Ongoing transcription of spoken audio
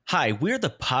Hi, we're the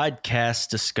Podcast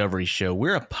Discovery Show.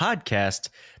 We're a podcast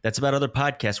that's about other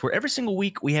podcasts where every single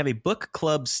week we have a book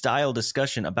club style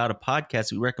discussion about a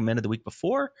podcast we recommended the week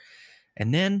before.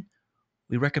 And then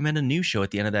we recommend a new show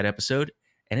at the end of that episode.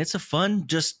 And it's a fun,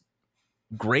 just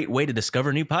great way to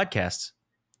discover new podcasts.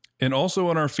 And also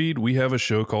on our feed, we have a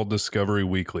show called Discovery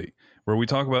Weekly, where we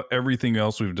talk about everything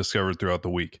else we've discovered throughout the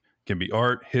week. It can be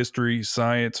art, history,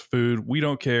 science, food. We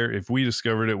don't care. If we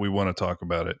discovered it, we want to talk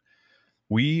about it.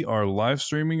 We are live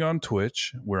streaming on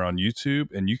Twitch. We're on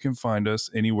YouTube, and you can find us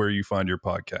anywhere you find your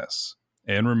podcasts.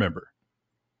 And remember,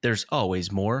 there's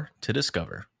always more to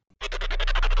discover.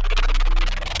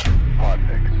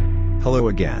 Hello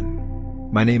again.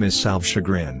 My name is Salve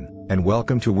Chagrin, and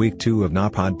welcome to week 2 of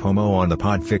NaPodPoMo on the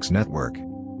Podfix Network.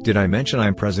 Did I mention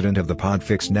I'm president of the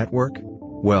Podfix Network?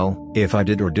 Well, if I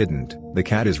did or didn't, the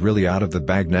cat is really out of the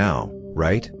bag now,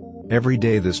 right? Every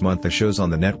day this month the shows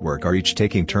on the network are each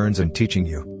taking turns and teaching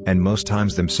you, and most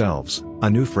times themselves, a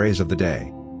new phrase of the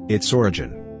day. Its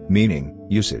origin, meaning,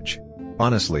 usage.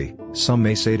 Honestly, some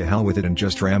may say to hell with it and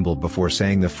just ramble before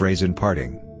saying the phrase in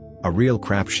parting. A real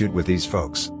crapshoot with these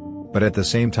folks. But at the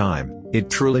same time, it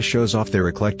truly shows off their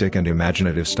eclectic and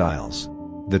imaginative styles.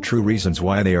 The true reasons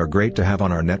why they are great to have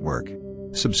on our network.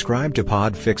 Subscribe to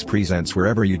Podfix Presents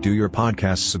wherever you do your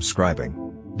podcast subscribing.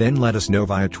 Then let us know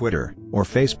via Twitter, or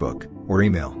Facebook, or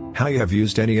email, how you have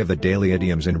used any of the daily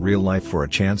idioms in real life for a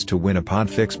chance to win a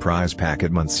Podfix prize pack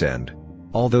at month's end.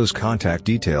 All those contact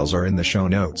details are in the show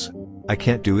notes. I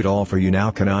can't do it all for you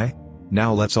now, can I?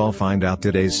 Now let's all find out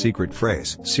today's secret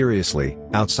phrase. Seriously,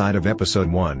 outside of episode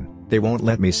 1, they won't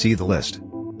let me see the list.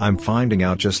 I'm finding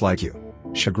out just like you.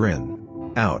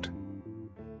 Chagrin. Out.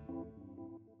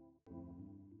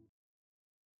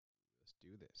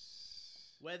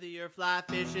 Whether you're fly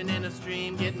fishing in a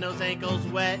stream, getting those ankles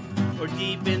wet, or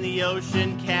deep in the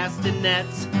ocean casting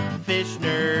nets, fish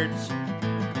nerds,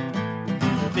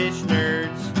 fish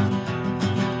nerds,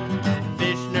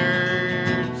 fish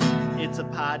nerds, it's a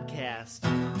podcast.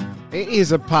 It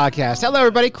is a podcast. Hello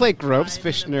everybody, Clay Groves,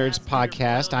 Fish Nerds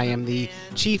Podcast. I am the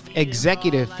Chief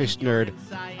Executive Fish Nerd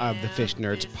of the Fish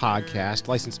Nerds Podcast,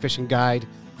 licensed fishing guide,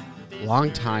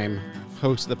 longtime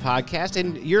host of the podcast,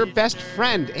 and your best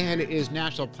friend. And it is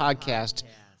National Podcast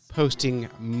Posting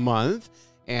Month.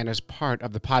 And as part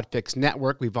of the Podfix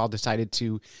Network, we've all decided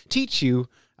to teach you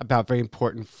about very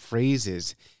important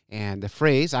phrases. And the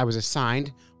phrase I was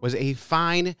assigned was a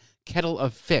fine kettle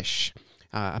of fish.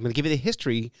 I'm going to give you the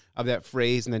history of that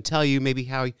phrase and then tell you maybe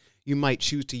how you might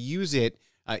choose to use it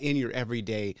in your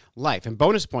everyday life. And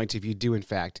bonus points if you do, in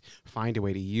fact, find a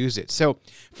way to use it. So,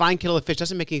 fine kettle of fish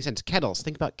doesn't make any sense. Kettles,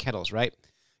 think about kettles, right?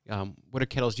 What are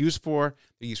kettles used for?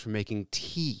 They're used for making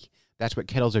tea. That's what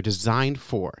kettles are designed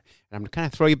for. And I'm going to kind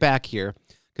of throw you back here,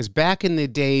 because back in the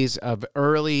days of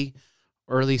early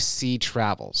sea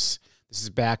travels, this is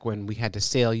back when we had to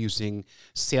sail using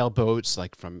sailboats,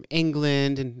 like from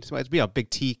England, and so it's a big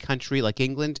tea country like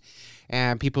England,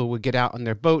 and people would get out on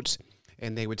their boats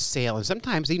and they would sail. And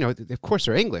sometimes, of course,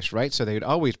 they're English, right? So they would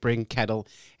always bring kettle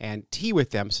and tea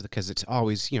with them, because it's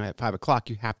always, at 5 o'clock,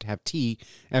 you have to have tea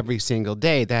every single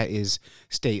day. That is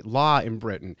state law in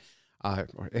Britain.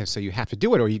 So you have to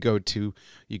do it, or you go to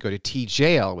tea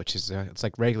jail, which is it's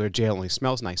like regular jail, only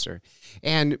smells nicer.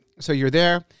 And so you're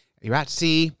there, you're at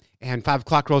sea, and 5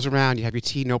 o'clock rolls around. You have your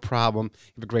tea, no problem.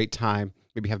 You have a great time.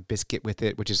 Maybe have a biscuit with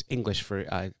it, which is English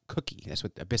for cookie. That's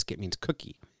what a biscuit means,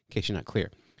 cookie, in case you're not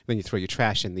clear. Then you throw your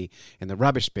trash in the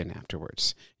rubbish bin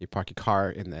afterwards. You park your car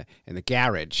in the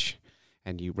garage,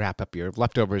 and you wrap up your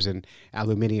leftovers in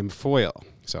aluminum foil.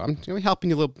 So I'm helping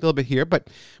you a little bit here, but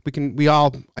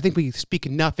I think we speak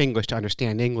enough English to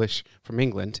understand English from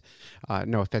England.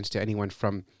 No offense to anyone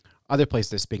from other places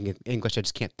that speak English. I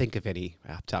just can't think of any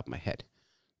off the top of my head.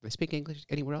 Do they speak English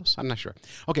anywhere else? I'm not sure.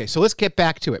 Okay, so let's get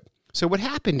back to it. So what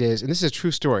happened is, and this is a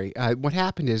true story, what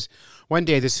happened is one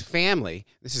day this family,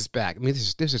 this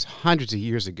is hundreds of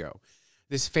years ago,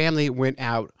 this family went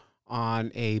out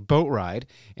on a boat ride,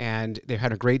 and they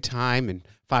had a great time, and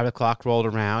 5 o'clock rolled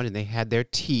around, and they had their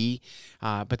tea,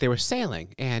 but they were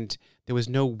sailing, and there was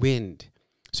no wind.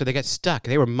 So they got stuck.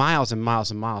 They were miles and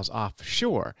miles and miles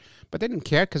offshore, but they didn't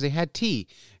care because they had tea,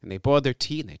 and they boiled their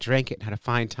tea, and they drank it and had a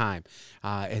fine time.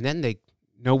 And then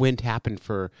no wind happened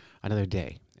for another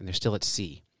day, and they're still at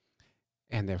sea,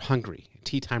 and they're hungry.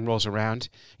 Tea time rolls around.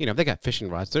 They got fishing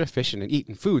rods. They're fishing and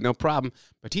eating food, no problem.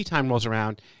 But tea time rolls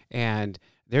around, and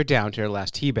they're down to their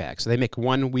last tea bag. So they make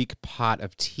 1 week pot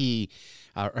of tea,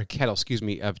 or kettle,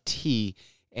 of tea,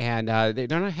 and they're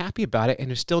not happy about it, and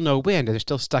there's still no wind, and they're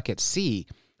still stuck at sea.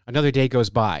 Another day goes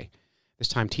by. This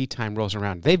time tea time rolls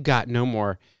around. They've got no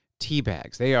more tea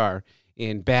bags. They are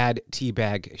in bad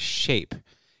teabag shape.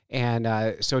 And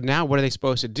so now what are they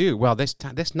supposed to do? Well, this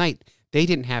night, they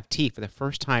didn't have tea for the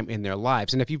first time in their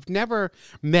lives. And if you've never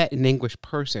met an English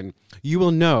person, you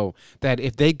will know that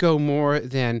if they go more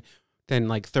than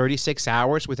like 36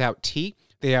 hours without tea,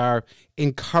 they are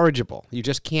incorrigible. You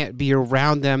just can't be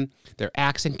around them. Their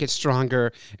accent gets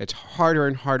stronger. It's harder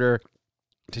and harder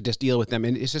to just deal with them.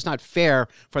 And it's just not fair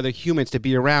for the humans to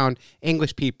be around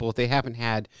English people if they haven't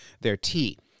had their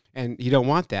tea. And you don't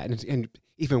want that. And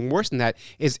even worse than that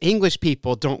is English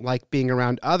people don't like being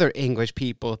around other English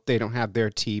people if they don't have their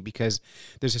tea, because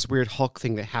there's this weird Hulk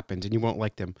thing that happens and you won't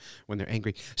like them when they're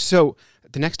angry. So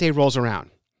the next day rolls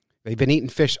around. They've been eating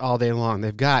fish all day long.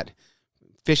 They've got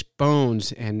fish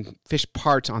bones and fish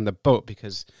parts on the boat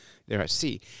because they're at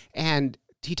sea. And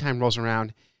tea time rolls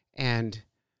around and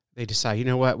they decide, you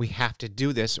know what, we have to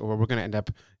do this or we're going to end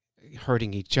up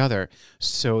hurting each other.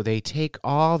 So they take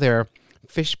all their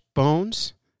fish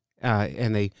bones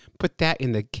and they put that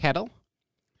in the kettle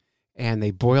and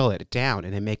they boil it down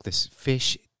and they make this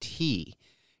fish tea.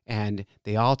 And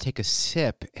they all take a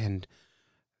sip and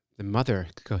the mother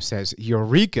says,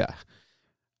 "Eureka!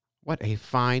 What a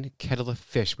fine kettle of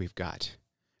fish we've got."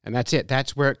 And that's it.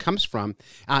 That's where it comes from.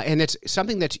 And it's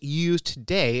something that's used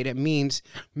today, and it means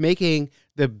making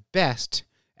the best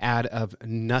out of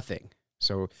nothing.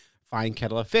 So fine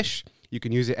kettle of fish. You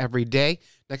can use it every day.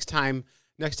 Next time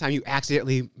you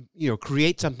accidentally,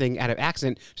 create something out of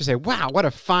accident, just say, "Wow, what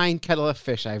a fine kettle of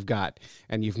fish I've got."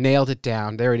 And you've nailed it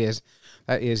down. There it is.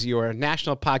 That is your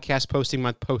National Podcast Posting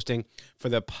Month posting for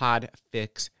the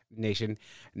Podfix Nation,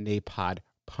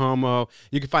 NaPodPoMo.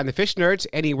 You can find the Fish Nerds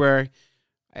anywhere,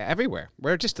 everywhere.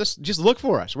 We're just look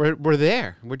for us. We're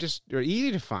there. We're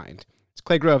easy to find. It's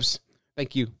Clay Groves.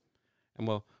 Thank you. And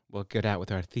we'll get out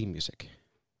with our theme music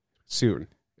soon.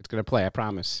 It's going to play, I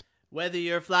promise. Whether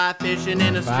you're fly fishing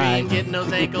in a stream, getting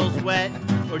those ankles wet,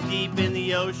 or deep in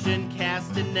the ocean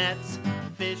casting nets,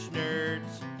 Fish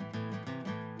Nerds.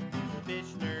 Fish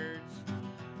Nerds.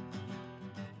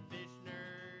 Fish Nerds.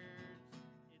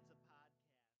 It's a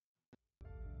podcast.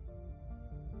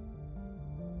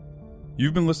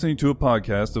 You've been listening to a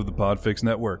podcast of the Podfix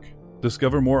Network.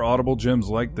 Discover more audible gems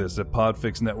like this at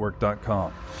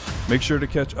podfixnetwork.com. Make sure to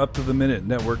catch up-to-the-minute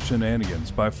network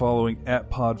shenanigans by following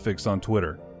 @Podfix on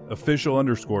Twitter,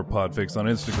 official_Podfix on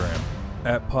Instagram,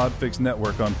 @Podfix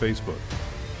Network on Facebook.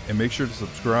 And make sure to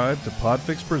subscribe to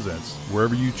Podfix Presents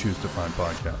wherever you choose to find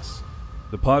podcasts.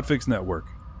 The Podfix Network,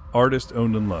 artist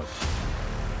owned and loved.